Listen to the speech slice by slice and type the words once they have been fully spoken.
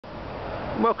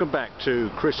Welcome back to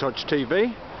Chris Hodge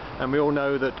TV, and we all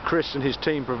know that Chris and his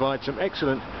team provide some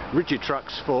excellent rigid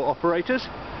trucks for operators.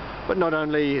 But not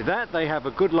only that, they have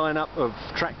a good lineup of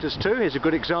tractors too. Here's a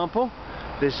good example.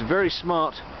 This very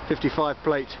smart 55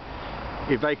 plate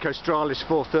Iveco Stralis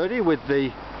 430 with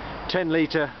the 10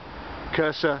 litre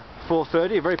Cursor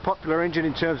 430, a very popular engine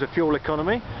in terms of fuel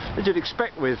economy, as you'd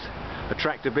expect with a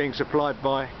tractor being supplied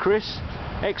by Chris.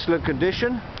 Excellent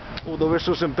condition, all the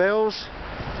whistles and bells,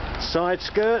 side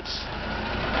skirts,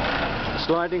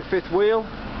 sliding fifth wheel,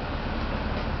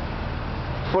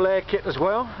 full air kit as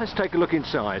well. Let's take a look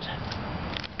inside.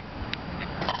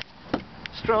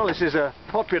 Stralis is a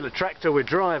popular tractor with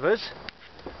drivers,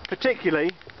 particularly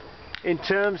in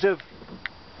terms of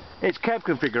its cab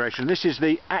configuration. This is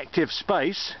the active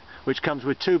space, which comes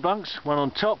with two bunks, one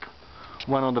on top,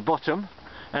 one on the bottom,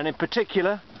 and in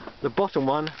particular the bottom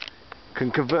one can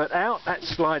convert out, that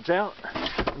slides out,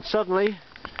 and suddenly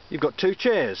you've got two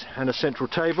chairs and a central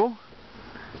table.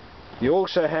 You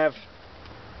also have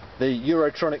the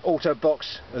Eurotronic auto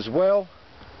box as well,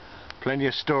 plenty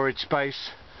of storage space,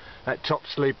 that top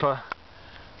sleeper,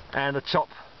 and the top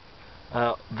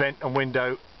vent and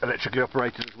window electrically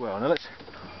operated as well. Now let's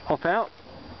hop out,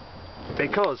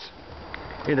 because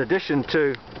in addition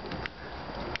to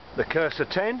the Cursor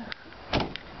 10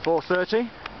 430,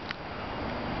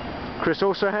 Chris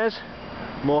also has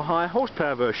more high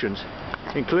horsepower versions,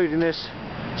 including this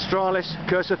Stralis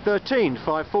Cursor 13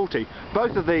 540.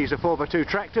 Both of these are 4x2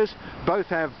 tractors. Both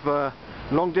have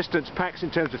long distance packs in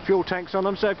terms of fuel tanks on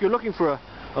them, so if you're looking for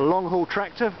a long haul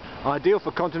tractor, ideal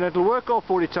for continental work or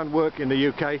 40-ton work in the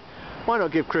UK, why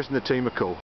not give Chris and the team a call.